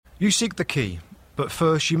You seek the key, but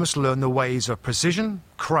first you must learn the ways of precision,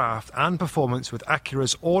 craft and performance with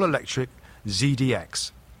Acura's all-electric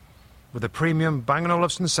ZDX. With a premium Bang &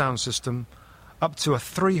 Olufsen sound system, up to a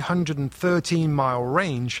 313-mile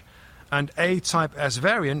range, and A-Type S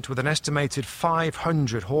variant with an estimated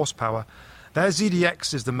 500 horsepower, their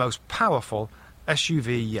ZDX is the most powerful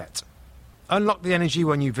SUV yet. Unlock the energy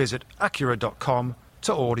when you visit Acura.com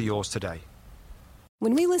to order yours today.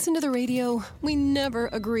 When we listen to the radio, we never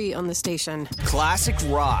agree on the station. Classic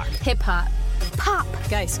rock. Hip-hop. Pop.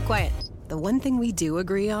 Guys, quiet. The one thing we do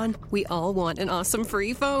agree on, we all want an awesome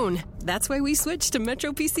free phone. That's why we switched to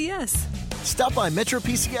Metro PCS. Stop by Metro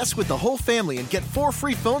PCS with the whole family and get 4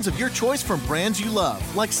 free phones of your choice from brands you love,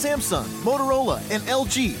 like Samsung, Motorola, and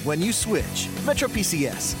LG when you switch. Metro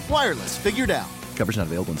PCS. Wireless. Figured out. Coverage not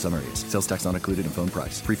available in some areas. Sales tax not included in phone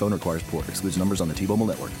price. Free phone requires port. Excludes numbers on the T-Mobile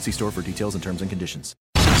network. See store for details and terms and conditions.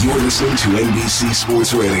 You're listening to NBC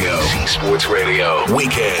Sports Radio. NBC Sports Radio.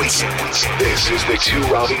 Weekends. This is the Two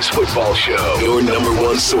Robbies Football Show. Your number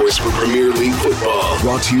one source for Premier League football.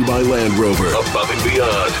 Brought to you by Land Rover. Above and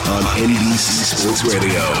beyond on NBC Sports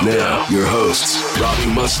Radio. Now, your hosts,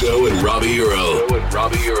 Robbie Mustoe and Robbie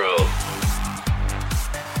Earle.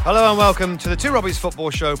 Hello and welcome to the Two Robbies Football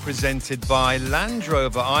Show presented by Land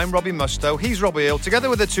Rover. I'm Robbie Mustoe, he's Robbie Earle, together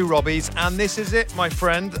with the Two Robbies, and this is it, my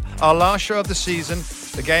friend, our last show of the season.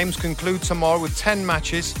 The games conclude tomorrow with 10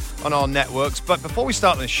 matches on our networks. But before we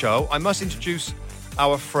start this show, I must introduce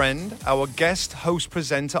our friend, our guest host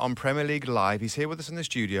presenter on Premier League Live. He's here with us in the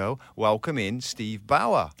studio. Welcome in, Steve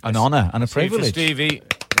Bauer. An honour and a privilege. Stevie.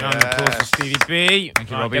 Round of applause for Stevie B. Thank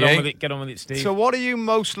you, Robbie. Get on with it, Steve. So what are you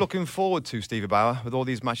most looking forward to, Stevie Bauer, with all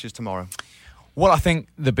these matches tomorrow? Well, I think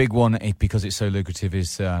the big one, because it's so lucrative,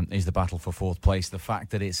 is the battle for fourth place. The fact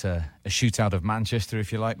that it's a shootout of Manchester,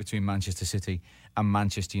 if you like, between Manchester City and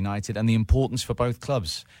Manchester United, and the importance for both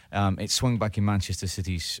clubs. It's swung back in Manchester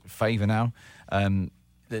City's favour now.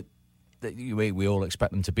 We all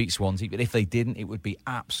expect them to beat Swansea, but if they didn't, it would be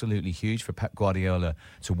absolutely huge for Pep Guardiola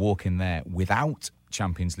to walk in there without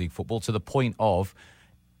Champions League football, to the point of,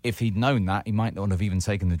 if he'd known that, he might not have even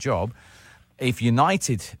taken the job. If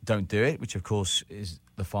United don't do it, which of course is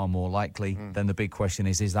the far more likely, then the big question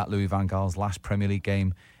is that Louis van Gaal's last Premier League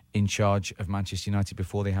game in charge of Manchester United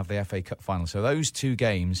before they have the FA Cup final? So those two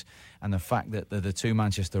games and the fact that the two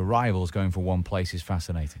Manchester rivals going for one place is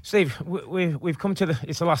fascinating. Steve, we've come to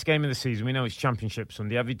it's the last game of the season. We know it's Championship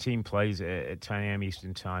Sunday. Every team plays at 10 a.m.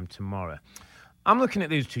 Eastern Time tomorrow. I'm looking at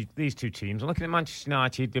these two teams. I'm looking at Manchester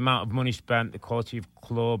United, the amount of money spent, the quality of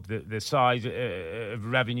club, the size of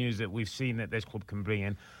revenues that we've seen that this club can bring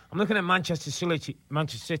in. I'm looking at Manchester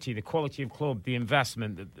City, the quality of club, the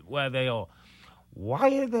investment, where they are. Why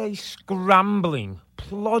are they scrambling,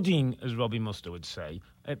 plodding, as Robbie Mustoe would say,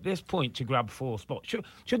 at this point to grab 4 spots?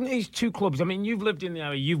 Shouldn't these two clubs, I mean, you've lived in the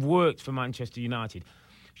area, you've worked for Manchester United.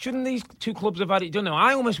 Shouldn't these two clubs have had it done now?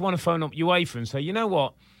 I almost want to phone up UEFA and say, you know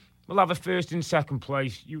what? We'll have a first and second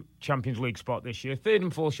place Champions League spot this year. Third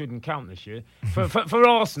and fourth shouldn't count this year. For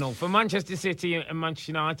Arsenal, for Manchester City and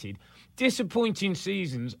Manchester United, disappointing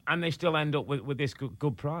seasons, and they still end up with this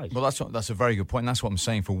good prize. Well, that's a very good point. And that's what I'm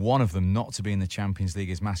saying. For one of them not to be in the Champions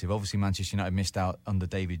League is massive. Obviously, Manchester United missed out under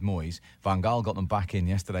David Moyes. Van Gaal got them back in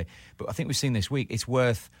yesterday. But I think we've seen this week, it's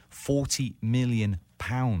worth £40 million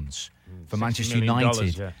for Manchester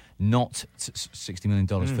United, not $60 million,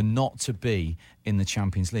 for not to be in the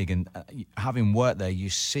Champions League. And having worked there, you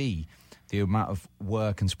see the amount of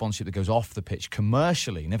work and sponsorship that goes off the pitch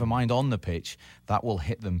commercially, never mind on the pitch, that will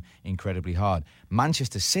hit them incredibly hard.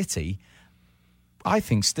 Manchester City, I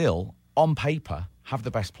think still, on paper, have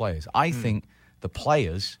the best players. I think the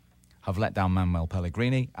players have let down Manuel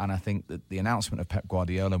Pellegrini, and I think that the announcement of Pep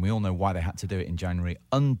Guardiola, and we all know why they had to do it in January,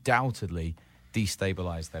 undoubtedly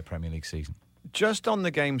destabilised their Premier League season. Just on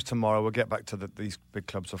the games tomorrow, we'll get back to these big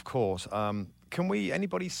clubs, of course.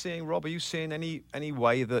 Anybody seeing, Rob, are you seeing any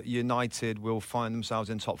way that United will find themselves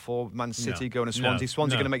in top 4? Man City going to Swansea?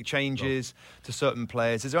 Swansea going to make changes to certain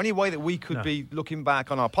players? Is there any way that we could be looking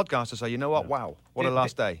back on our podcast to say, you know what, wow, what a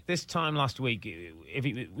last day? This time last week,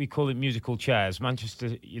 we call it musical chairs,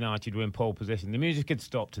 Manchester United were in pole position. The music had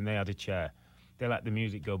stopped and they had a chair. They let the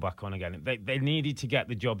music go back on again. They needed to get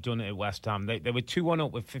the job done at West Ham. They were 2-1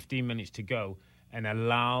 up with 15 minutes to go and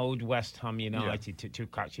allowed West Ham United to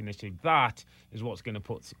catch initiative. That is what's going to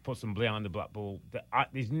put them behind the black ball.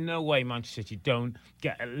 There's no way Manchester City don't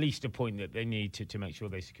get at least a point that they need to make sure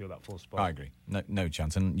they secure that 4th spot. I agree. No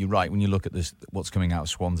chance. And you're right, when you look at this, what's coming out of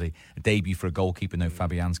Swansea, a debut for a goalkeeper, no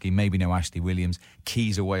Fabianski, maybe no Ashley Williams,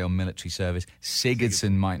 Keys away on military service,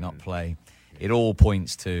 Sigurdsson might not play. It all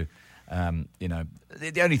points to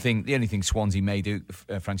The only thing Swansea may do,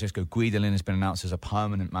 Francesco Guidolin has been announced as a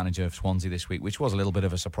permanent manager of Swansea this week, which was a little bit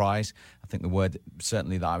of a surprise. I think the word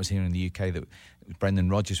certainly that I was hearing in the UK that Brendan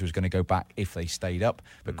Rodgers was going to go back if they stayed up.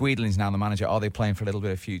 But Guidolin's now the manager. Are they playing for a little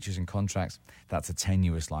bit of futures and contracts? That's a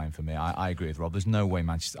tenuous line for me. I agree with Rob. There's no way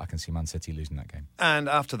I can see Man City losing that game. And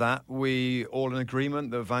after that, we all in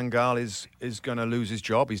agreement that Van Gaal is going to lose his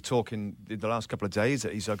job. He's talking the last couple of days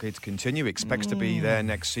that he's okay to continue. He expects to be there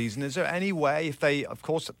next season. Is there any way, if they, of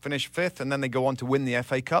course, finish fifth and then they go on to win the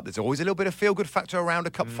FA Cup, there's always a little bit of feel-good factor around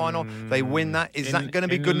a cup final. They win that. Is that going to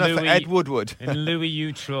be good enough for Ed Woodward? In Louis,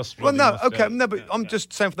 you trust. Well, no, okay, no, but I'm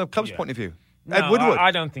just saying from the club's point of view. No, Ed Woodward.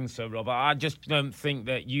 I don't think so, Rob. I just don't think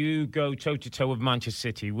that you go toe-to-toe with Manchester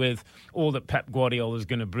City with all that Pep Guardiola is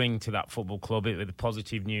going to bring to that football club, with the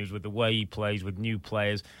positive news, with the way he plays, with new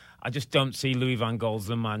players. I just don't see Louis van Gaal's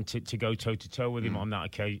the man to go toe-to-toe with him on that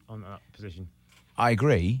occasion, on that position. I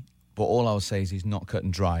agree, but all I'll say is he's not cut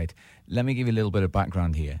and dried. Let me give you a little bit of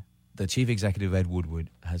background here. The chief executive, Ed Woodward,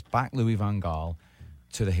 has backed Louis van Gaal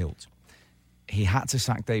to the hilt. He had to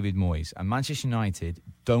sack David Moyes, and Manchester United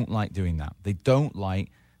don't like doing that. They don't like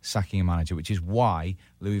sacking a manager, which is why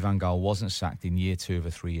Louis van Gaal wasn't sacked in year 2 of a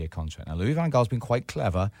 3-year contract. Now, Louis van Gaal's been quite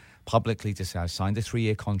clever publicly to say, I signed a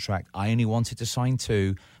 3-year contract. I only wanted to sign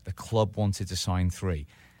 2. The club wanted to sign 3.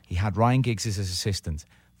 He had Ryan Giggs as his assistant.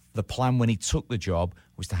 The plan when he took the job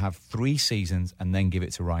was to have 3 seasons and then give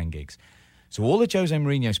it to Ryan Giggs. So all the Jose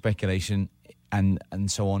Mourinho speculation and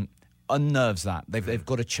so on unnerves that. They've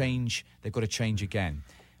got to change. They've got to change again.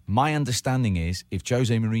 My understanding is if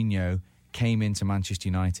Jose Mourinho came into Manchester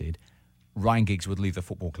United, Ryan Giggs would leave the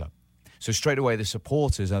football club. So straight away the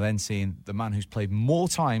supporters are then seeing the man who's played more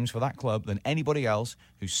times for that club than anybody else,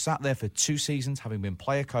 who's sat there for 2 seasons, having been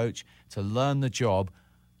player coach, to learn the job,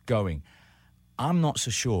 going. I'm not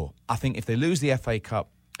so sure. I think if they lose the FA Cup,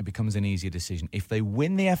 it becomes an easier decision. If they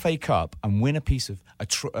win the FA Cup and win a piece of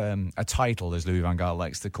a title, as Louis van Gaal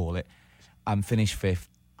likes to call it, and finish 5th,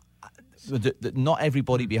 not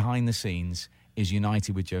everybody behind the scenes is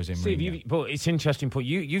united with Jose Mourinho. Steve, but it's interesting. But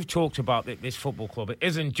you've talked about this football club. It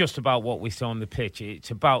isn't just about what we saw on the pitch. It's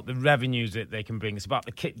about the revenues that they can bring. It's about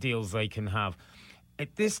the kit deals they can have.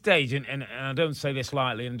 At this stage, and I don't say this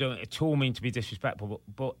lightly, and don't at all mean to be disrespectful,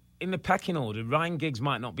 but in the pecking order, Ryan Giggs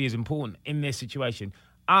might not be as important in this situation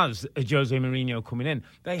as a Jose Mourinho coming in.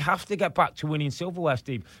 They have to get back to winning silverware,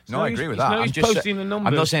 Steve. I agree with that.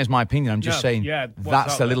 I'm not saying it's my opinion. I'm just saying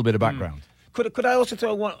that's a little bit of background. Could I also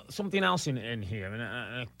throw something else in here,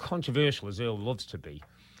 and controversial as Earle loves to be?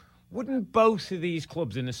 Wouldn't both of these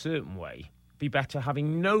clubs, in a certain way, be better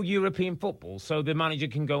having no European football so the manager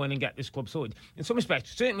can go in and get this club sorted? In some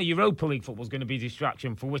respects, certainly Europa League football is going to be a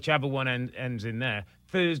distraction for whichever one ends in there.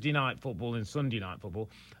 Thursday night football and Sunday night football.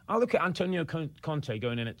 I look at Antonio Conte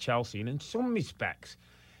going in at Chelsea, and in some respects,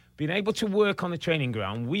 being able to work on the training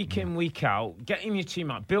ground week in, week out, getting your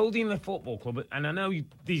team out, building the football club. And I know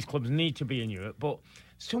these clubs need to be in Europe, but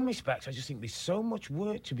in some respects, I just think there's so much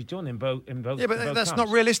work to be done in both. Yeah, but that's not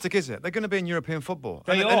realistic, is it? They're going to be in European football.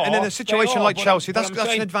 And in a situation like Chelsea, that's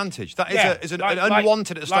an advantage. That is an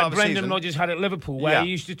unwanted at the start of the season. Like Brendan Rodgers had at Liverpool, where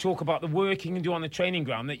he used to talk about the working and do on the training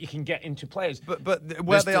ground that you can get into players. But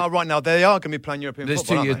where they are right now, they are going to be playing European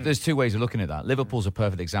football. There's 2 ways of looking at that. Liverpool's a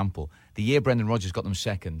perfect example. The year Brendan Rodgers got them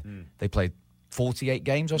second, they played 48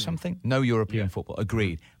 games or something. No European football.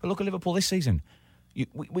 Agreed. But look at Liverpool this season.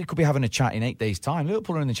 We could be having a chat in 8 days' time.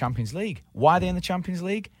 Liverpool are in the Champions League. Why are they in the Champions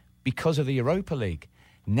League? Because of the Europa League.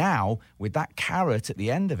 Now, with that carrot at the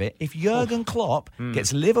end of it, if Jurgen Klopp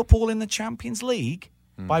gets Liverpool in the Champions League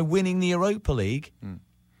by winning the Europa League...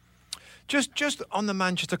 Just on the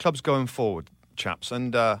Manchester clubs going forward, chaps,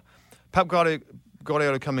 and Pep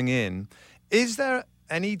Guardiola coming in, is there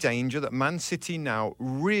any danger that Man City now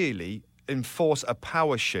really enforce a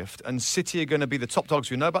power shift and City are going to be the top dogs?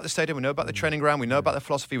 We know about the stadium, we know about the training ground, we know about the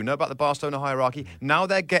philosophy, we know about the Barcelona hierarchy. Now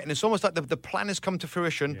they're it's almost like the plan has come to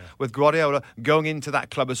fruition with Guardiola going into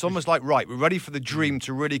that club. It's almost like, right, we're ready for the dream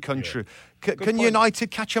to really come true. Can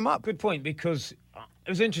United catch them up? Good point, because it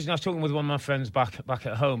was interesting. I was talking with one of my friends back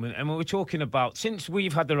at home, and we were talking about, since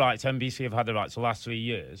we've had the rights, NBC have had the rights the last 3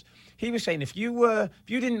 years, he was saying if you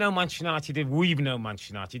didn't know Manchester United, if we've known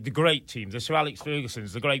Manchester United, the great teams, the Sir Alex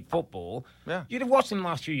Fergusons, the great football, you'd have watched them the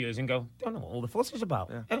last few years and go, don't know what all the fuss is about.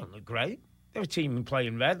 They don't look great. They're a team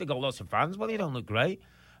playing red. They've got lots of fans, but they don't look great.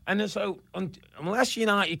 And so unless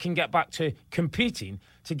United can get back to competing,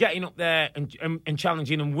 to getting up there and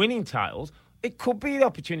challenging and winning titles, it could be the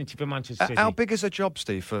opportunity for Manchester City. How big is a job,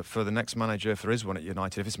 Steve, for the next manager, if there is one at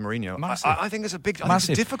United, if it's Mourinho? Massive. I think it's a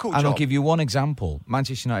difficult job. And I'll give you one example.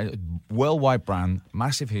 Manchester United, worldwide brand,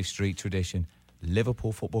 massive history, tradition,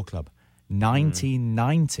 Liverpool Football Club.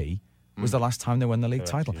 1990 was the last time they won the league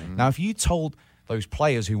title. Now, if you told those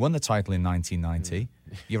players who won the title in 1990,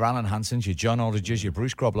 your Alan Hansons, your John Aldridges, your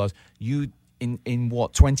Bruce Grobbelaars, in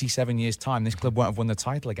what, 27 years' time, this club won't have won the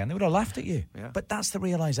title again. They would have laughed at you. Yeah. But that's the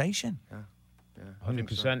realisation. Yeah.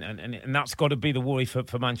 100%, so. and that's got to be the worry for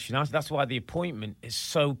Manchester United. That's why the appointment is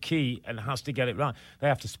so key and has to get it right. They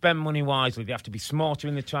have to spend money wisely. They have to be smarter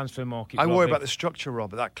in the transfer market. I worry about the structure,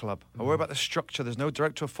 Rob, at that club. I worry about the structure. There's no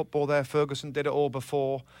director of football there. Ferguson did it all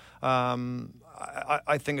before.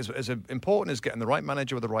 I think as important as getting the right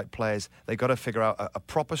manager with the right players, they've got to figure out a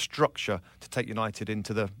proper structure to take United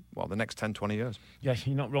into the next 10, 20 years. Yeah,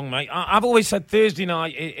 you're not wrong, mate. I've always said Thursday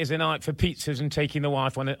night is a night for pizzas and taking the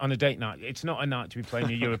wife on a date night. It's not a night to be playing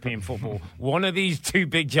your European football. One of these two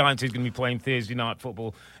big giants is going to be playing Thursday night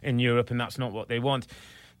football in Europe, and that's not what they want.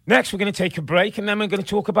 Next, we're going to take a break, and then we're going to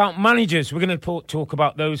talk about managers. We're going to talk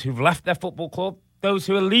about those who've left their football club, those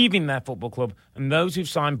who are leaving their football club, and those who've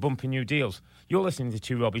signed bumpy new deals. You're listening to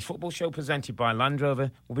Two Robbies Football Show presented by Land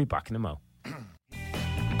Rover. We'll be back in a mo.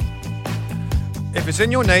 If it's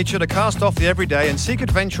in your nature to cast off the everyday and seek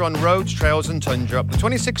adventure on roads, trails and tundra, the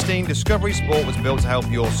 2016 Discovery Sport was built to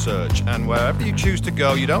help your search. And wherever you choose to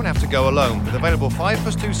go, you don't have to go alone. With available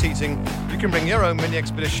 5+2 seating, you can bring your own mini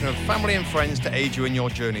expedition of family and friends to aid you in your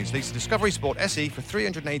journeys. Lease a Discovery Sport SE for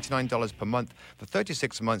 $389 per month for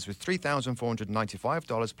 36 months with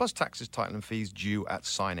 $3,495 plus taxes, title and fees due at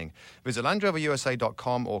signing. Visit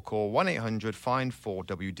LandRoverUSA.com or call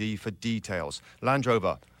 1-800-FIND-4WD for details. Land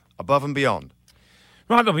Rover, above and beyond.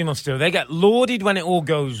 Right, Robbie Mustoe, they get lauded when it all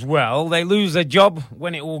goes well. They lose their job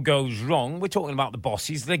when it all goes wrong. We're talking about the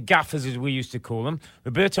bosses, the gaffers as we used to call them.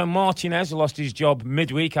 Roberto Martinez lost his job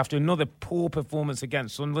midweek after another poor performance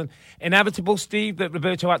against Sunderland. Inevitable, Steve, that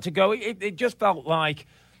Roberto had to go. It just felt like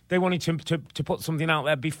they wanted to put something out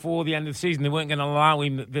there before the end of the season. They weren't going to allow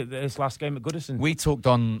him this last game at Goodison. We talked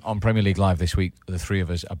on Premier League Live this week, the three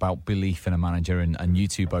of us, about belief in a manager, and you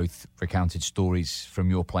two both recounted stories from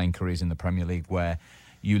your playing careers in the Premier League where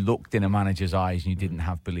you looked in a manager's eyes and you didn't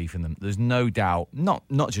have belief in them. There's no doubt, not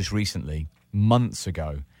just recently, months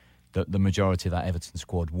ago, that the majority of that Everton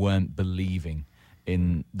squad weren't believing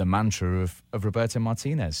in the mantra of Roberto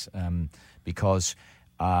Martinez, because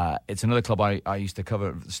it's another club I used to cover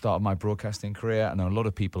at the start of my broadcasting career. I know a lot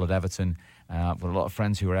of people at Everton, I've got a lot of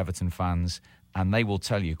friends who are Everton fans, and they will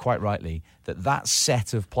tell you, quite rightly, that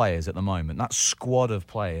set of players at the moment, that squad of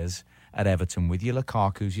players at Everton, with your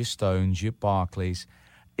Lukakus, your Stones, your Barclays,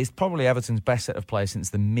 is probably Everton's best set of players since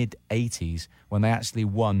the mid-'80s when they actually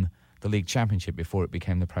won the league championship before it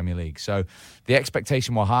became the Premier League. So the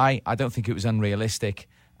expectation were high. I don't think it was unrealistic,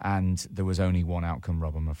 and there was only one outcome,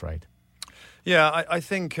 Rob, I'm afraid. Yeah, I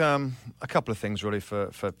think a couple of things really for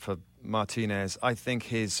Martinez. I think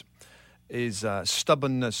his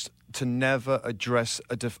stubbornness to never address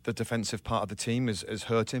the defensive part of the team has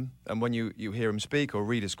hurt him. And when you hear him speak or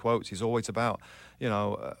read his quotes, he's always about,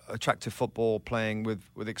 attractive football, playing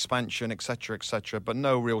with expansion, etc., but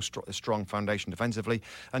no real strong foundation defensively.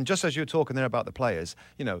 And just as you were talking there about the players,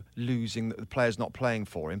 losing, the players not playing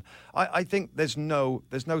for him, I think there's no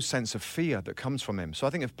sense of fear that comes from him. So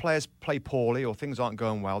I think if players play poorly or things aren't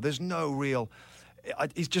going well, there's no real...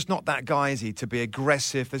 He's just not that guy, is he, to be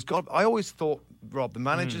aggressive. I always thought, Rob, the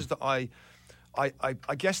managers that I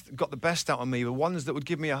guess got the best out of me were ones that would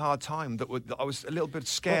give me a hard time, that I was a little bit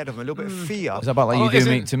scared of them, a little bit of fear. Is that about like you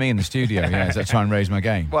do to me in the studio? Yeah, is that try and raise my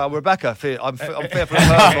game? Well, Rebecca, I'm fearful of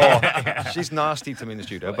her more. She's nasty to me in the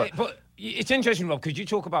studio. But it's interesting, Rob, because you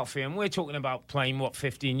talk about fear, and we're talking about playing,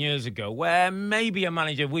 15 years ago, where maybe a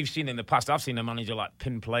manager, we've seen in the past, I've seen a manager like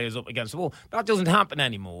pin players up against the wall. That doesn't happen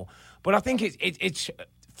anymore. But I think it's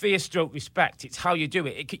fear/respect. It's how you do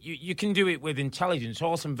it. You can do it with intelligence.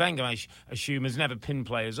 Arsene Wenger, I assume, has never pinned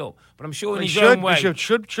players up. But I'm sure in his own way...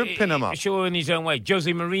 should pin them up. Sure, in his own way.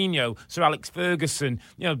 Jose Mourinho, Sir Alex Ferguson.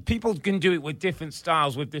 People can do it with different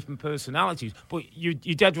styles, with different personalities. But you're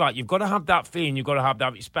dead right. You've got to have that fear and you've got to have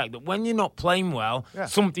that respect that when you're not playing well,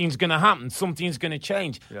 something's going to happen. Something's going to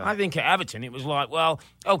change. Yeah. I think at Everton, it was like, well,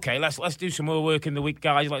 OK, let's do some more work in the week,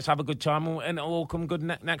 guys. Let's have a good time and it'll all come good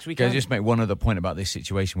next weekend. Can I just make one other point about this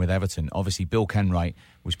situation with Everton? Obviously, Bill Kenwright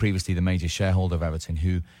was previously the major shareholder of Everton,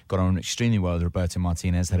 who got on extremely well with Roberto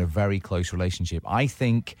Martinez, had a very close relationship. I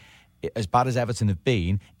think, as bad as Everton have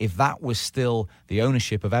been, if that was still the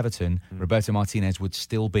ownership of Everton, Roberto Martinez would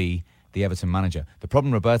still be the Everton manager. The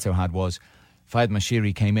problem Roberto had was Fayed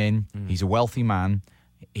Mashiri came in, he's a wealthy man,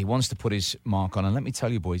 he wants to put his mark on, and let me tell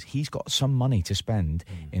you, boys, he's got some money to spend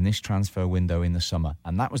in this transfer window in the summer,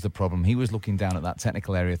 and that was the problem. He was looking down at that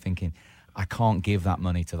technical area thinking, I can't give that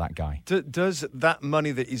money to that guy. Does that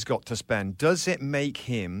money that he's got to spend, does it make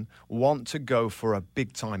him want to go for a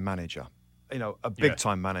big-time manager? You know, a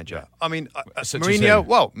big-time manager. Yeah. I mean, Mourinho.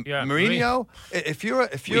 Well, Mourinho. If you're,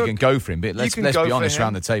 you can go for him, but let's be honest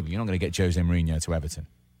around the table. You're not going to get Jose Mourinho to Everton.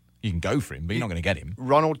 You can go for him, but you're not going to get him.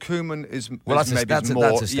 Ronald Koeman is that's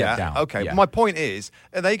a step down. Okay. Yeah. My point is,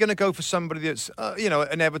 are they going to go for somebody that's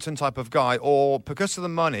an Everton type of guy, or because of the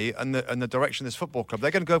money and the direction of this football club,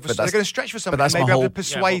 they're going to go for? They're going to stretch for somebody and maybe able to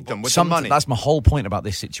persuade them with the money. That's my whole point about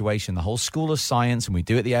this situation. The whole school of science, and we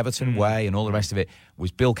do it the Everton way, and all the rest of it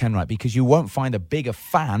was Bill Kenwright, because you won't find a bigger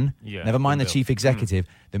fan, never mind the chief executive,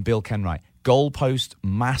 than Bill Kenwright. Goalpost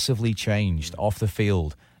massively changed off the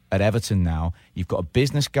field. At Everton now, you've got a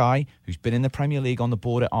business guy who's been in the Premier League on the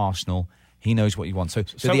board at Arsenal. He knows what he wants. So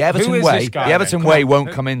the Everton way,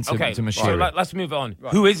 won't come into to Mustoe. Right, let's move on.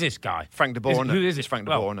 Right. Who is this guy? Frank de Boer. Who is it? It's Frank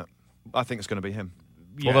de Boer, isn't it? I think it's going to be him.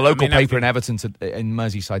 Well, the local paper in Everton in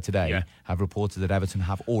Merseyside today have reported that Everton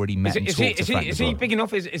have already met and talked to Frank de Boer. Is he big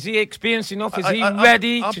enough? Is he experienced enough? Is he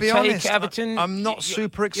ready to take Everton? I'm not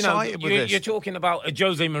super excited with this. You're talking about a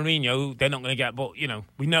Jose Mourinho, who they're not going to get, but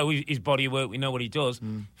we know his body of work, we know what he does.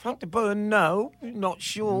 Frank de Boer, no, not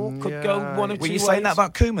sure. Could go one of two ways. Were you saying that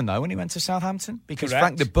about Koeman, though, when he went to Southampton? Because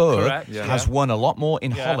Frank de Boer has won a lot more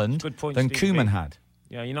in Holland than Koeman had.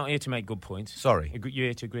 Yeah, you're not here to make good points. Sorry. You're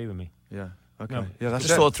here to agree with me. Yeah. Okay. No. Yeah, that's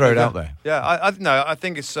just thought I'd throw it out there. Yeah, I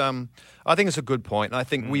think it's a good point. And I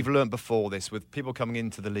think we've learned before this with people coming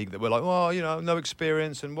into the league that we're like, well, no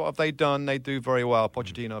experience, and what have they done? They do very well.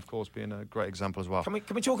 Pochettino, of course, being a great example as well. Can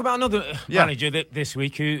we talk about another manager this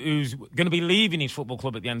week who's going to be leaving his football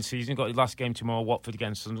club at the end of the season? Got his last game tomorrow, Watford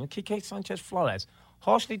against Sunderland. Quique Sanchez-Flores,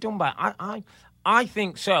 harshly done by. I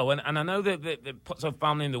think so, and I know that the Pozzo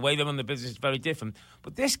family and the way they run the business is very different.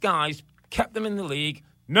 But this guy's kept them in the league,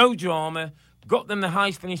 no drama. Got them the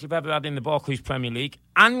highest finish they've ever had in the Barclays Premier League,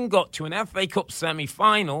 and got to an FA Cup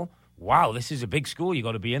semi-final. Wow, this is a big score you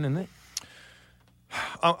got to be in, isn't it?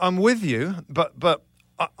 I'm with you, but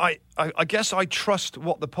I guess I trust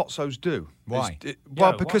what the Pozzos do. Why?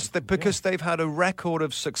 Because they've had a record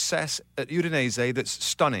of success at Udinese that's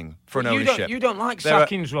stunning for an ownership. You don't like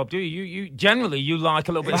sackings, Rob, do you? You generally you like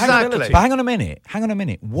a little bit of stability. But hang on a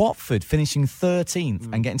minute. Watford finishing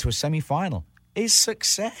 13th and getting to a semi-final is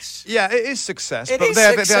success. Yeah, it is success. They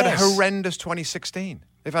had a horrendous 2016.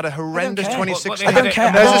 They've had a horrendous 2016. I don't care.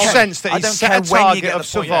 There's a sense that he's set a target of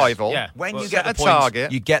survival. When you get the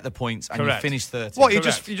target, you get the points, and you finish 30. What, you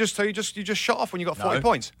just shut off when you got 40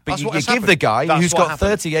 points? But you give the guy who's got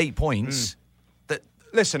 38 points.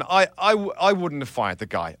 Listen, I wouldn't have fired the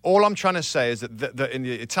guy. All I'm trying to say is that in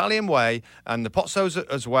the Italian way, and the Pozzos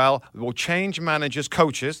as well, will change managers,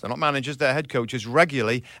 coaches. They're not managers, they're head coaches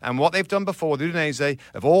regularly. And what they've done before, the Udinese,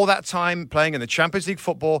 of all that time playing in the Champions League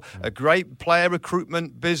football, a great player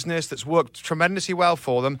recruitment business that's worked tremendously well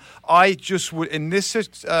for them. I just would, in this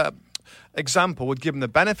example, would give them the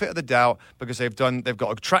benefit of the doubt, because they've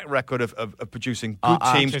got a track record of producing good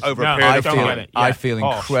teams over a period of time. I feel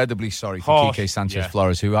incredibly sorry for Quique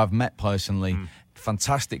Sanchez-Flores, who I've met personally.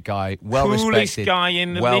 Fantastic guy, well-respected. Coolest guy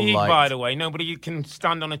in the league, by the way. Nobody can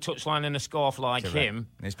stand on a touchline in a scarf like him.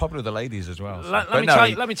 He's popular with the ladies as well.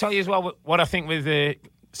 Let me tell you as well what I think with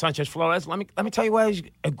Sanchez-Flores. Let me tell you where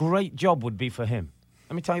a great job would be for him.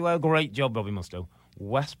 Let me tell you where a great job, Robbie Mustoe.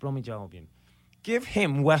 West Bromwich Albion. Give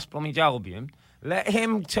him West Bromwich Albion. Let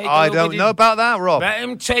him take. I don't know about that, Rob. Let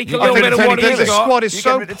him take a little bit of what he's got. The squad is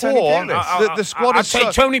so poor. The squad is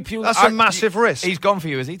so. Tony Pulis. That's a massive risk. He's gone for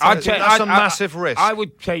you, is he? That's a massive risk. I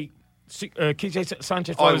would take Quique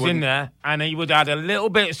Sanchez-Flores in there, and he would add a little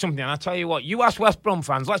bit of something. And I tell you what, you ask West Brom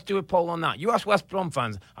fans. Let's do a poll on that. You ask West Brom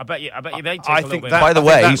fans. I bet you they take a little bit. By the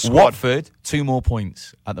way, Watford 2 more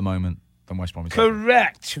points at the moment than West Brom.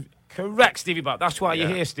 Correct, Stevie. But that's why you're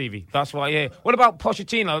here, Stevie. That's why you're here. What about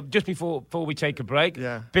Pochettino? Just before we take a break,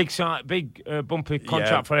 big bumpy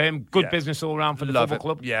contract for him. Good business all round for the football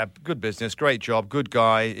club. Yeah, good business, great job, good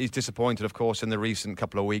guy. He's disappointed, of course, in the recent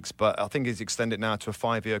couple of weeks, but I think he's extended now to a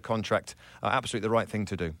 5-year contract. Absolutely the right thing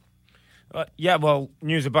to do.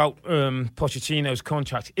 News about Pochettino's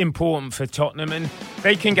contract, important for Tottenham, and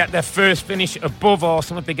they can get their first finish above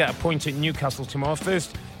Arsenal if they get a point at Newcastle tomorrow.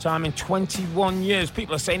 First time in 21 years.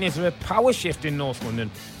 People are saying is there a power shift in North London?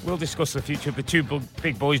 We'll discuss the future of the two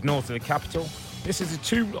big boys north of the capital. This is the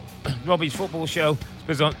Two Robbie's Football Show,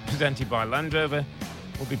 presented by Land Rover.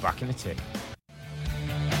 We'll be back in a tick.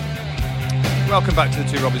 Welcome back to the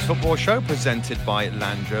Two Robbie's Football Show, presented by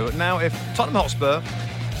Land Rover. Now, if Tottenham Hotspur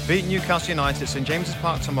beat Newcastle United at St James's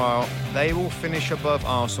Park tomorrow, they will finish above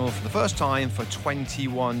Arsenal for the first time for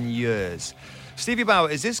 21 years. Stevie Bauer,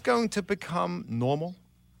 is this going to become normal?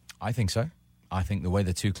 I think so. I think the way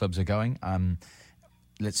the two clubs are going,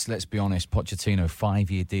 let's be honest, Pochettino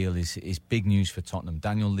 5-year deal is big news for Tottenham.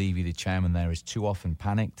 Daniel Levy, the chairman there, is too often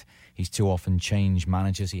panicked. He's too often changed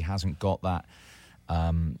managers. He hasn't got that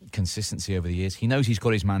consistency over the years. He knows he's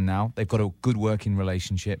got his man now. They've got a good working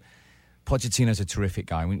relationship. Pochettino's a terrific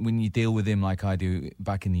guy. When you deal with him like I do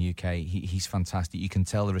back in the UK, he's fantastic. You can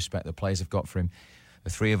tell the respect the players have got for him.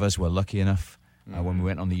 The three of us were lucky enough when we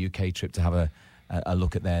went on the UK trip to have a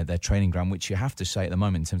look at their training ground, which you have to say at the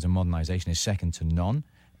moment in terms of modernisation is second to none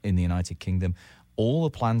in the United Kingdom. All the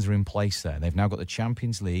plans are in place there. They've now got the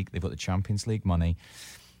Champions League. They've got the Champions League money.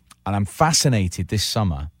 And I'm fascinated this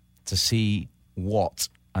summer to see what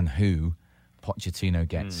and who Pochettino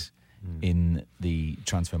gets in the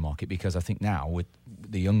transfer market, because I think now with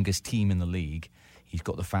the youngest team in the league, he's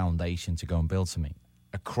got the foundation to go and build something.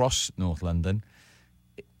 Across North London,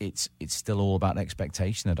 it's still all about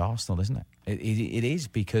expectation at Arsenal, isn't it? It is,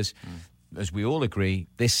 because as we all agree,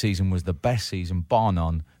 this season was the best season, bar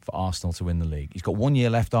none, for Arsenal to win the league. He's got 1 year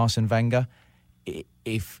left, Arsene Wenger.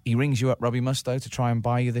 If he rings you up, Robbie Mustoe, to try and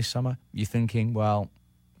buy you this summer, you're thinking, well,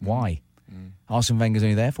 why? Arsene Wenger's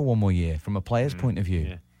only there for 1 more year from a player's point of view.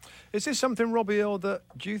 Yeah. Is this something, Robbie, or that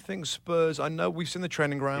do you think Spurs, I know we've seen the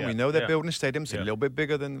training ground, we know they're building a stadium, it's a little bit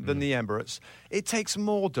bigger than the Emirates. It takes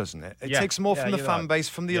more, doesn't it? It takes more from the fan base,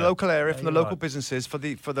 from the local area, from the local businesses, for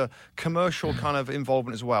the commercial kind of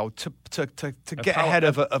involvement as well, to get ahead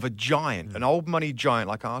of a giant, an old money giant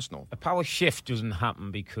like Arsenal. A power shift doesn't happen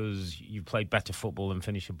because you've played better football and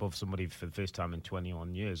finished above somebody for the first time in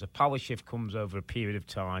 21 years. A power shift comes over a period of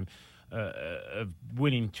time of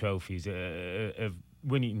winning trophies, of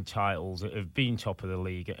winning titles, of being top of the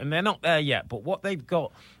league, and they're not there yet, but what they've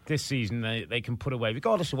got this season they can put away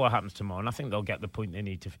regardless of what happens tomorrow, and I think they'll get the point they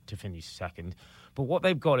need to finish second. But what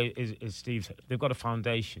they've got is Steve said, they've got a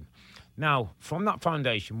foundation. Now from that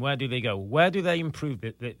foundation, where do they go? Where do they improve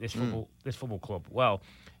this football club? Well,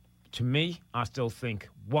 to me, I still think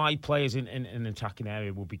wide players in an attacking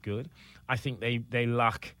area will be good. I think they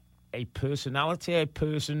lack a personality, a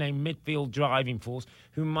midfield driving force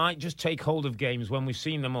who might just take hold of games when we've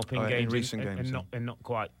seen them up in games, in recent games, and not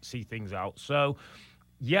quite see things out. So,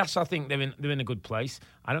 yes, I think they're in a good place.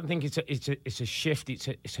 I don't think it's a shift. It's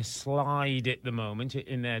a slide at the moment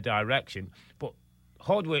in their direction. But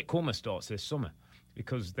hard work almost starts this summer,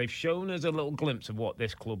 because they've shown us a little glimpse of what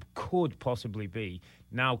this club could possibly be.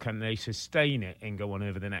 Now can they sustain it and go on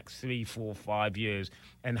over the next 3, 4, 5 years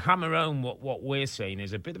and hammer home what we're saying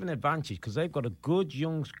is a bit of an advantage, because they've got a good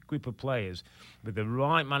young group of players with the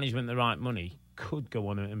right management, the right money, could go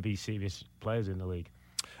on and be serious players in the league.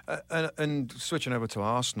 And switching over to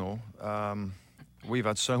Arsenal, we've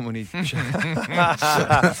had so many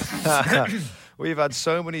we've had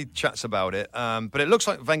so many chats about it, but it looks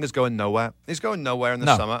like Wenger's going nowhere. He's going nowhere in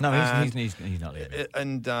the summer. No, he's not leaving.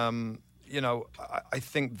 And I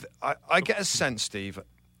think I get a sense, Steve,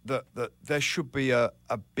 that there should be a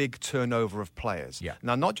big turnover of players. Yeah.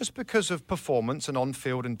 Now, not just because of performance and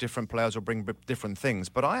on-field, and different players will bring different things,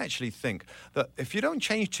 but I actually think that if you don't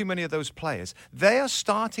change too many of those players, they are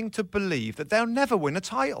starting to believe that they'll never win a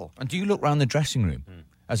title. And do you look around the dressing room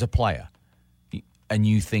as a player and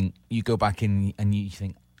you think, you go back in and you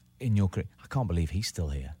think in your career, I can't believe he's still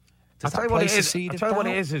here. I'll tell you what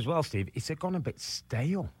it is as well, Steve. It's gone a bit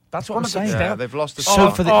stale. That's what I'm saying. Yeah, they've lost the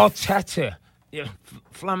Arteta,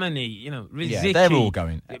 Flamini, Rizicki. Yeah, they're all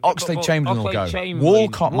going. Oxlade-Chamberlain will go.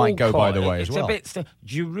 Walcott might go, by the way, as well. It's a bit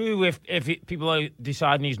Giroud, if people are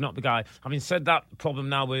deciding he's not the guy. Having said that, problem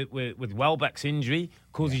now with Welbeck's injury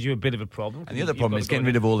causes you a bit of a problem. And the other problem is getting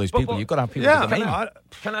rid of all these people. You've got to have people.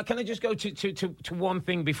 Can I just go to one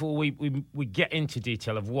thing before we get into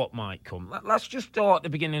detail of what might come? Let's just start at the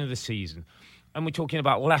beginning of the season, and we're talking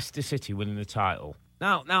about Leicester City winning the title.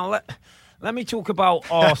 Now let me talk about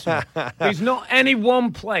Arsenal. There's not any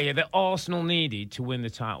one player that Arsenal needed to win the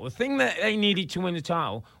title. The thing that they needed to win the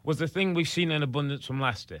title was the thing we've seen in abundance from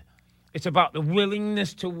Leicester. It's about the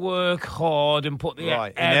willingness to work hard and put the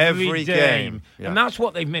every game. Yeah. And that's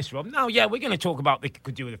what they've missed, Rob. Now, we're going to talk about they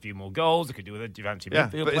could do with a few more goals, they could do with a defensive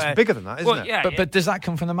midfield but player. It's bigger than that, isn't it? Yeah, but does that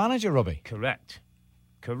come from the manager, Robbie? Correct.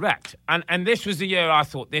 And this was the year I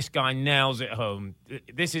thought this guy nails it home.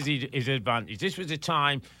 This is his advantage. This was a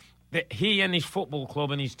time that he and his football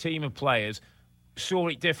club and his team of players saw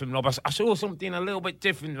it different, Rob. I saw something a little bit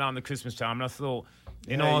different around the Christmas time, and I thought,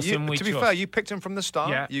 Arsenal, to be fair, you picked him from the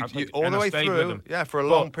start, all the way through, for a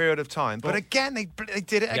long period of time. But again, they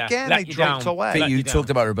did it again. They dropped away. You talked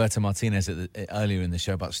about Roberto Martinez earlier in the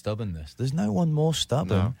show about stubbornness. There's no one more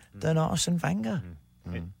stubborn than Arsene Wenger.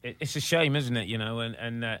 It's a shame, isn't it?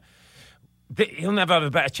 And He'll never have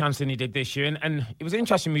a better chance than he did this year. And it was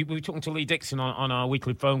interesting. We were talking to Lee Dixon on our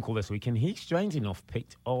weekly phone call this week, and he, strange enough,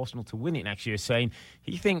 picked Arsenal to win it next year, saying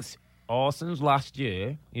he thinks Arsenal's last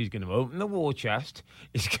year, he's going to open the war chest,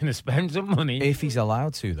 he's going to spend some money. If he's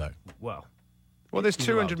allowed to, though. Well, there's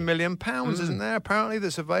 £200 million, isn't there, apparently,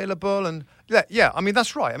 that's available. And I mean,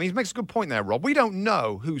 that's right. I mean, he makes a good point there, Rob. We don't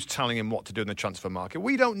know who's telling him what to do in the transfer market.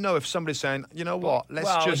 We don't know if somebody's saying, you know what,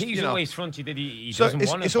 he's always fronted that he doesn't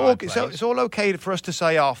want to it's all okay for us to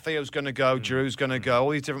say, Theo's going to go, Drew's going to go, all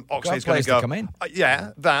these different Oxlade's going to go. Come in.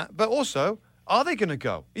 That. But also, are they going to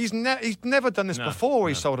go? He's never done this before.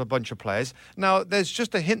 He's sold a bunch of players. Now, there's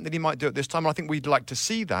just a hint that he might do it this time. I think we'd like to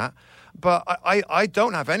see that. But I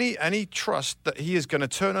don't have any trust that he is going to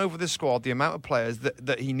turn over the squad, the amount of players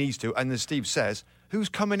that he needs to. And as Steve says, who's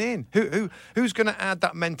coming in? Who's going to add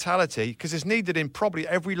that mentality? Because it's needed in probably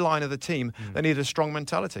every line of the team. They need a strong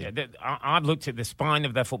mentality. Yeah, I've looked at the spine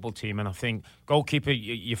of their football team, and I think goalkeeper,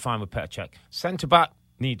 you're fine with Petr Cech. Centre-back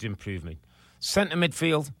needs improvement. Centre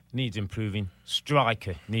midfield needs improving.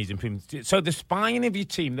 Striker needs improvement. So the spine of your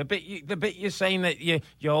team, the bit you're saying that you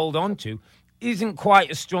hold on to, isn't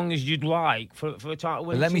quite as strong as you'd like for a title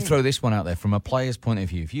winning Let me team. throw this one out there from a player's point of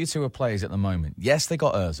view. If you two are players at the moment, yes, they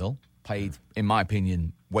got Earle, paid, in my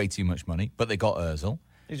opinion, way too much money, but they got Earle.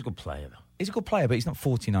 He's a good player, though. He's a good player, but he's not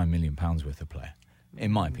 £49 million worth of player,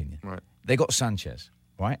 in my opinion. Right. They got Sanchez,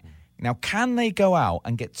 right? Now, can they go out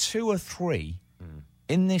and get 2 or 3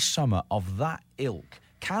 in this summer of that ilk?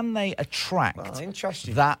 Can they attract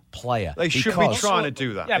that player? They should be trying to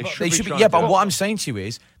do that. But what I'm saying to you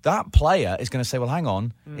is that player is going to say, well, hang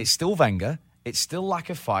on, it's still Wenger, it's still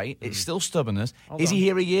lack of fight, it's still stubbornness. Is he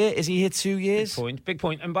here a year? Is he here 2 years? Big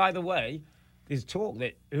point. And by the way, there's talk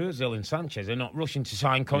that Ozil and Sanchez are not rushing to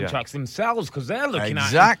sign contracts themselves because they're looking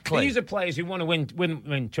at it. These are players who want to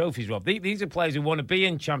win trophies, Rob. These are players who want to be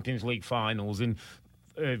in Champions League finals and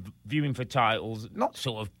viewing for titles, not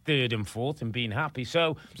sort of third and fourth and being happy.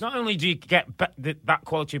 So not only do you get that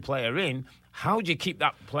quality player in, how do you keep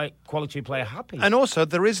that quality player happy? And also,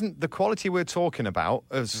 there isn't the quality we're talking about,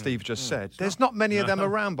 as Steve just said. There's not many of them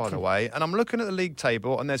around, by the way. And I'm looking at the league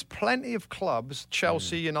table, and there's plenty of clubs,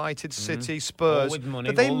 Chelsea, United, City, Spurs, all with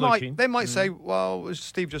money, that they might say, well, as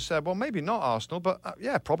Steve just said, well, maybe not Arsenal, but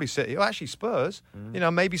probably City. Well, actually, Spurs.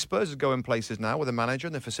 Maybe Spurs are going places now with the manager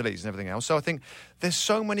and the facilities and everything else. So I think there's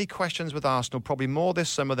so many questions with Arsenal, probably more this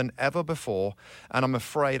summer than ever before. And I'm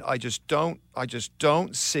afraid I just don't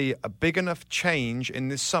see a big enough change in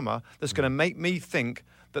this summer that's going to make me think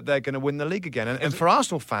that they're going to win the league again. And for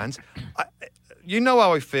Arsenal fans, you know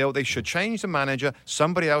how I feel. They should change the manager,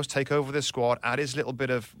 somebody else take over the squad, add his little bit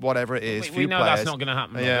of whatever it is. We know players. That's not going to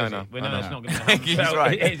happen. Yeah, I know. We know that's not going to happen. He's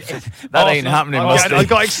right. That ain't happening, Mustoe. I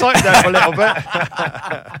got excited there for a little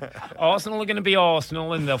bit. Arsenal are going to be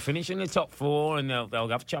Arsenal, and they'll finish in the top 4, and they'll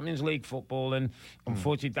have Champions League football. And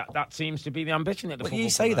unfortunately, that seems to be the ambition at the football. You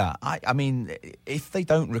say that. I mean, if they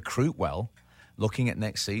don't recruit well, looking at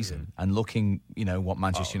next season and looking, what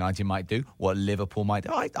Manchester United might do, what Liverpool might do,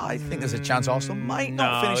 I think there's a chance Arsenal might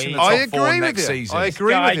not finish in the top 4 next season. I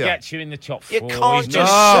agree with you. Gets you in the top 4. You can't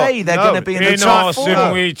just say they're going to be in the top 4.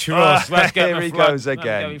 Arsenal we trust. Let's get Here he goes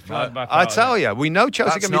again. I tell you, we know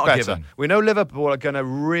Chelsea are going to be better. Given. We know Liverpool are going to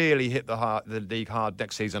really hit the league hard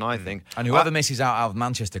next season, I think. And whoever misses out of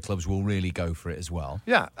Manchester clubs will really go for it as well.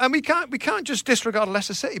 Yeah, and we can't just disregard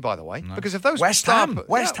Leicester City, by the way, because if those West Ham,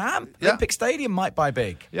 Olympic Stadium might buy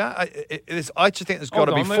big. Yeah, I just think there's got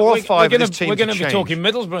to be 4 or 5 of this team. We're going to be talking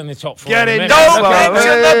Middlesbrough in the top 4. Get it, don't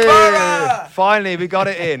mention the Borough. Finally, we got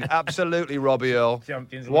it in. Absolutely, Robbie Earle.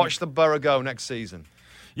 Watch the Borough go next season.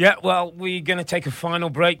 Yeah, well, we're going to take a final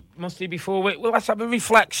break, Mustoe, before let's have a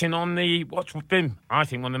reflection on what's been, I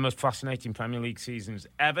think, one of the most fascinating Premier League seasons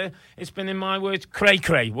ever. It's been, in my words,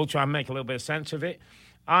 cray-cray. We'll try and make a little bit of sense of it.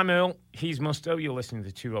 I'm Earle, he's Mustoe. You're listening to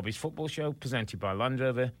the Two Robbies Football Show, presented by Land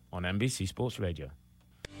Rover on NBC Sports Radio.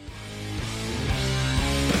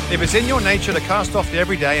 If it's in your nature to cast off the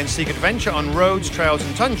everyday and seek adventure on roads, trails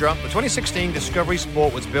and tundra, the 2016 Discovery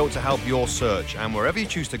Sport was built to help your search. And wherever you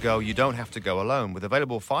choose to go, you don't have to go alone. With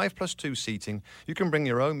available 5+2 seating, you can bring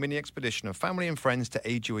your own mini expedition of family and friends to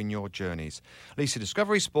aid you in your journeys. Lease a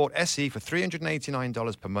Discovery Sport SE for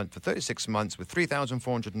 $389 per month for 36 months with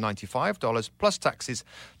 $3,495 plus taxes,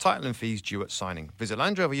 title and fees due at signing. Visit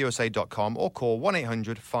LandRoverUSA.com or call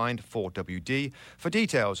 1-800-FIND-4WD for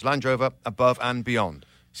details. Land Rover, above and beyond.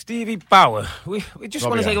 Stevie Bauer, we just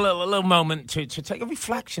want to take a little moment to take a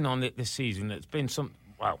reflection on this season that's been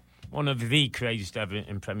one of the craziest ever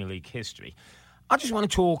in Premier League history. I just want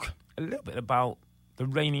to talk a little bit about the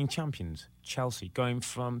reigning champions, Chelsea, going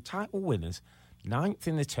from title winners, 9th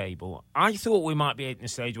in the table. I thought we might be at the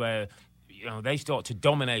stage where they start to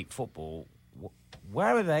dominate football.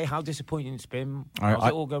 Where are they? How disappointing it's been? How does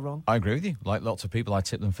it all go wrong? I agree with you. Like lots of people, I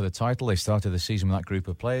tipped them for the title. They started the season with that group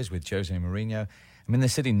of players with Jose Mourinho. I mean, they're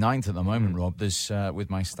sitting ninth at the moment, Rob. There's, with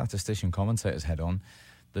my statistician commentator's head on,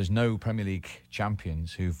 there's no Premier League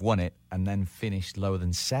champions who've won it and then finished lower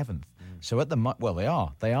than seventh. So at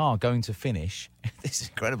the they are going to finish. This is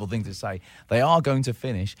an incredible thing to say. They are going to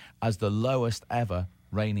finish as the lowest ever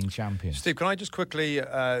reigning champions. Steve, can I just quickly,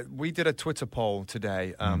 we did a Twitter poll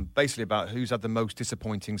today, basically about who's had the most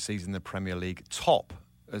disappointing season in the Premier League. Top,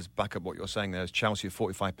 as back up what you're saying there, is Chelsea at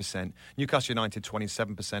 45%, Newcastle United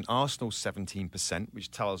 27%, Arsenal 17%,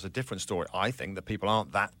 which tells a different story, I think, that people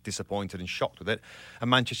aren't that disappointed and shocked with it, and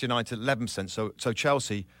Manchester United 11%. So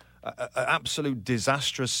Chelsea, an absolute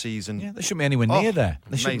disastrous season. Yeah, they shouldn't be anywhere near there.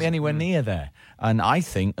 They shouldn't be anywhere near there. And I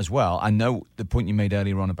think as well, I know the point you made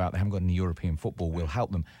earlier on about they haven't got any European football will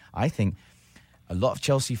help them. I think a lot of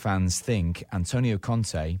Chelsea fans think Antonio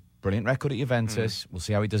Conte, brilliant record at Juventus, we'll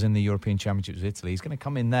see how he does in the European Championships with Italy, he's going to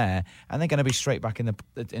come in there and they're going to be straight back in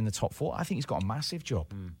the top four. I think he's got a massive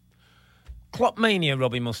job. Klopp mania,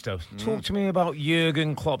 Robbie Mustoe. Talk to me about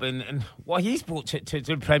Jurgen Klopp and what he's brought to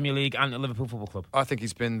the Premier League and the Liverpool Football Club. I think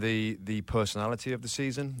he's been the personality of the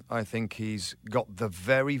season. I think he's got the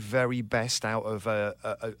very, very best out of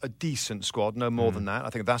a decent squad, no more than that. I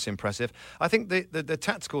think that's impressive. I think the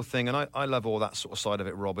tactical thing, and I love all that sort of side of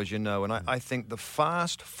it, Rob, as you know, and I think the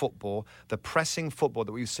fast football, the pressing football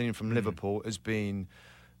that we've seen from Liverpool has been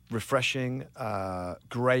refreshing,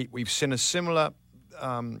 great. We've seen a similar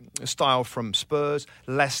style from Spurs,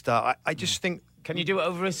 Leicester. I just think. Can you do it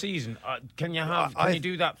over a season? Can you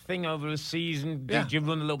do that thing over a season? Yeah. Did you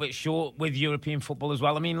run a little bit short with European football as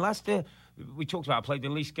well? I mean, Leicester, we talked about, played the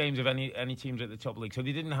least games of any teams at the top league, so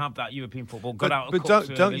they didn't have that European football. But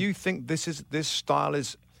don't you think this style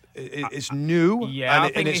is new, yeah,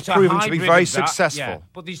 and it's proven to be very successful? Yeah.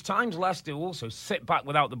 But these times Leicester also sit back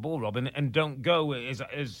without the ball, Rob, and don't go as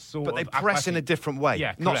sort of... But they press in a different way.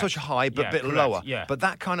 Yeah, not such high, but a bit lower. Yeah. But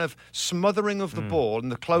that kind of smothering of the ball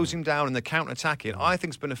and the closing down and the counter-attacking, I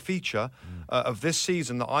think, has been a feature of this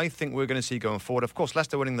season that I think we're going to see going forward. Of course,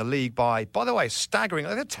 Leicester winning the league by the way, staggering.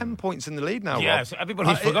 They're 10 points in the lead now, Rob. Yes,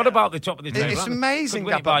 everybody forgot about the top of the table. It's amazing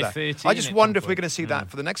gap by up there. 13 I just wonder if we're going to see that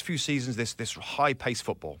for the next few seasons, this high-paced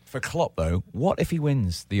football. For Klopp, though, what if he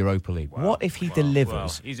wins the Europa League? What if he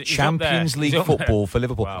delivers He's Champions League football for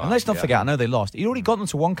Liverpool? And let's not forget, I know they lost. He already got them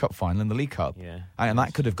to one cup final in the League Cup, and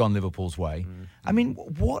that could have gone Liverpool's way. I mean,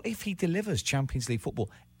 what if he delivers Champions League football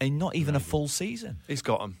in not even a full season? He's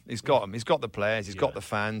got them. He's got them. He's got the players. He's got the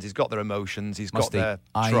fans. He's got their emotions. He's got their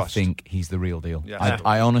trust. I think he's the real deal. Yeah.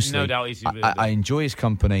 I honestly, no doubt he's the real deal. I enjoy his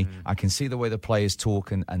company. I can see the way the players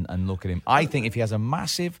talk and look at him. I think if he has a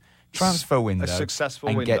massive transfer window, a successful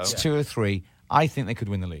and window, gets 2 or 3, I think they could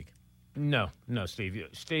win the league. No, Steve.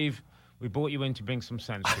 Steve, we brought you in to bring some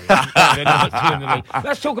sense to it.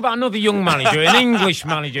 Let's talk about another young manager, an English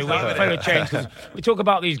manager. For a change, because we talk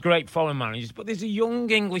about these great foreign managers, but there's a young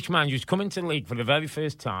English manager who's come into the league for the very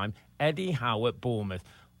first time, Eddie Howe at Bournemouth.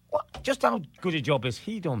 Just how good a job has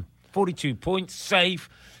he done? 42 points, safe.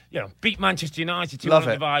 Beat Manchester United 2-1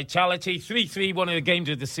 the Vitality, 3-3, one of the games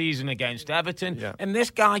of the season against Everton. Yeah. And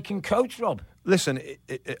this guy can coach, Rob. Listen,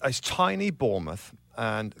 it's tiny Bournemouth,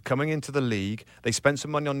 and coming into the league, they spent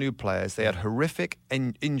some money on new players. They had horrific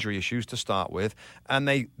injury issues to start with, and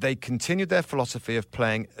they continued their philosophy of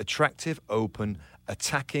playing attractive, open,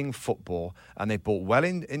 attacking football, and they bought well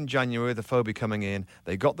in January, the Phobie coming in.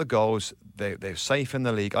 They got the goals. They're safe in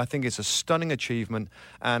the league. I think it's a stunning achievement.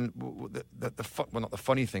 And not the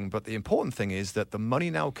funny thing, but the important thing is that the money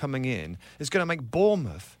now coming in is going to make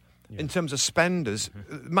Bournemouth, in terms of spenders,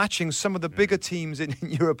 matching some of the bigger teams in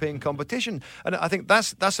European competition. And I think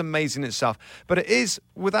that's amazing in itself. But it is,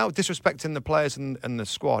 without disrespecting the players and the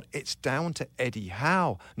squad, it's down to Eddie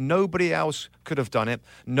Howe. Nobody else could have done it.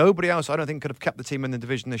 Nobody else, I don't think, could have kept the team in the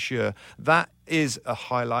division this year. That is a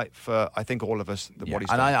highlight for, I think, all of us. What he's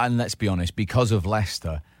done. And let's be honest, because of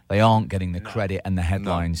Leicester, they aren't getting the credit and the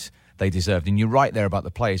headlines they deserved. And you're right there about the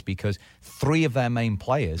players, because 3 of their main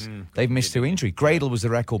players, they've missed through injury. Gradle was the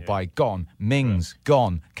record by gone. Mings,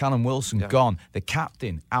 gone. Callum Wilson, gone. The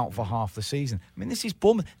captain, out for half the season. I mean, this is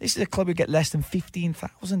Bournemouth. This is a club who get less than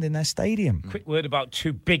 15,000 in their stadium. Quick word about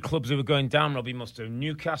 2 big clubs who are going down, Robbie Mustoe.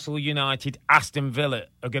 Newcastle United, Aston Villa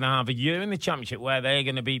are going to have a year in the Championship where they're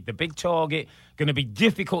going to be the big target, going to be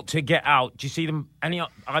difficult to get out. Do you see them,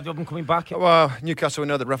 either of them coming back? Well, Newcastle, we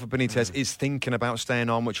know that Rafa Benitez is thinking about staying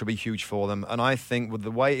on, which will be huge for them. And I think with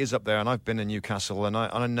the way it is up there, and I've been in Newcastle, and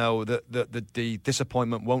I know that the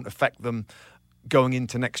disappointment won't affect them going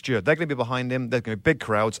into next year. They're going to be behind him. There's going to be big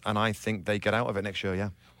crowds, and I think they get out of it next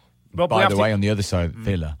year, But by the way, on the other side,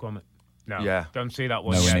 Villa. No, don't see that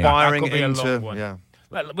one. Aspiring that into, one.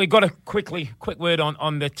 We've got a quick word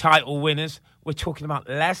on the title winners. We're talking about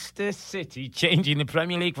Leicester City changing the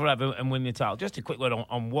Premier League forever and winning the title. Just a quick word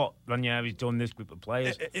on what Ranieri's done, this group of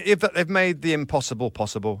players. They've made the impossible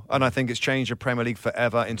possible, and I think it's changed the Premier League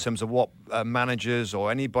forever in terms of what managers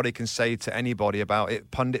or anybody can say to anybody about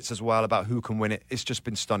it, pundits as well, about who can win it. It's just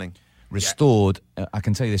been stunning. Restored, I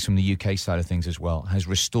can tell you this from the UK side of things as well, has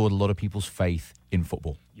restored a lot of people's faith in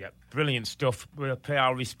football. Yep, brilliant stuff. We'll pay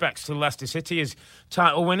our respects to Leicester City as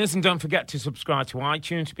title winners, and don't forget to subscribe to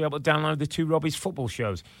iTunes to be able to download the Two Robbies football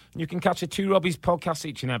shows. And you can catch the Two Robbies podcast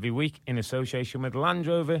each and every week in association with Land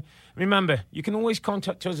Rover. Remember, you can always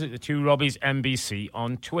contact us at the Two Robbies NBC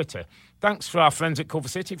on Twitter. Thanks for our friends at Cover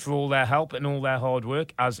City for all their help and all their hard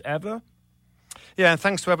work, as ever. Yeah, and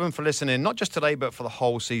thanks to everyone for listening, not just today, but for the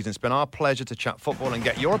whole season. It's been our pleasure to chat football and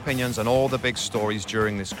get your opinions on all the big stories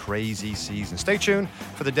during this crazy season. Stay tuned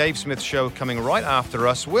for the Dave Smith Show coming right after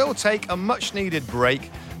us. We'll take a much-needed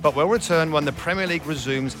break, but we'll return when the Premier League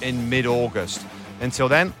resumes in mid-August. Until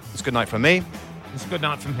then, it's good night from me. It's good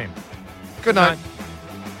night from him. Good night.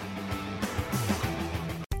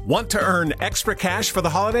 Want to earn extra cash for the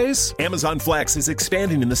holidays? Amazon Flex is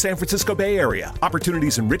expanding in the San Francisco Bay Area.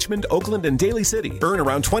 Opportunities in Richmond, Oakland, and Daly City. Earn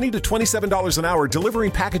around $20 to $27 an hour delivering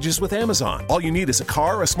packages with Amazon. All you need is a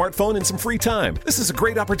car, a smartphone, and some free time. This is a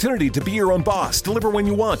great opportunity to be your own boss, deliver when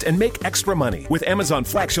you want, and make extra money. With Amazon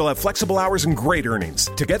Flex, you'll have flexible hours and great earnings.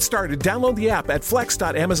 To get started, download the app at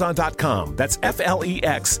flex.amazon.com. That's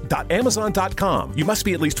FLEX.amazon.com. You must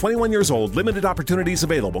be at least 21 years old. Limited opportunities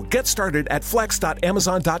available. Get started at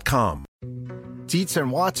flex.amazon.com. Dietz &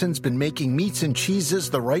 Watson's been making meats and cheeses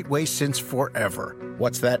the right way since forever.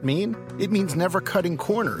 What's that mean? It means never cutting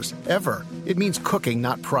corners, ever. It means cooking,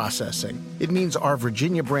 not processing. It means our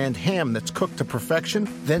Virginia brand ham that's cooked to perfection,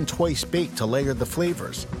 then twice baked to layer the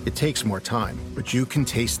flavors. It takes more time, but you can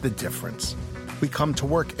taste the difference. We come to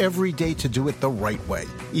work every day to do it the right way,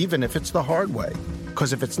 even if it's the hard way.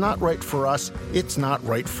 Because if it's not right for us, it's not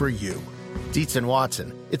right for you. Dietz &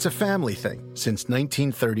 Watson, it's a family thing since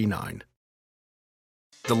 1939.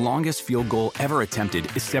 The longest field goal ever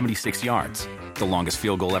attempted is 76 yards. The longest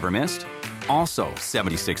field goal ever missed? Also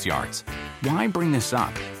 76 yards. Why bring this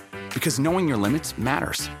up? Because knowing your limits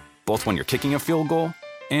matters, both when you're kicking a field goal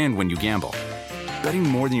and when you gamble. Betting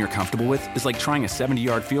more than you're comfortable with is like trying a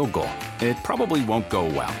 70-yard field goal. It probably won't go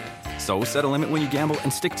well. So set a limit when you gamble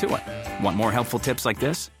and stick to it. Want more helpful tips like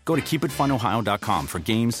this? Go to keepitfunohio.com for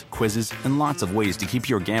games, quizzes, and lots of ways to keep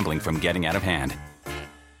your gambling from getting out of hand.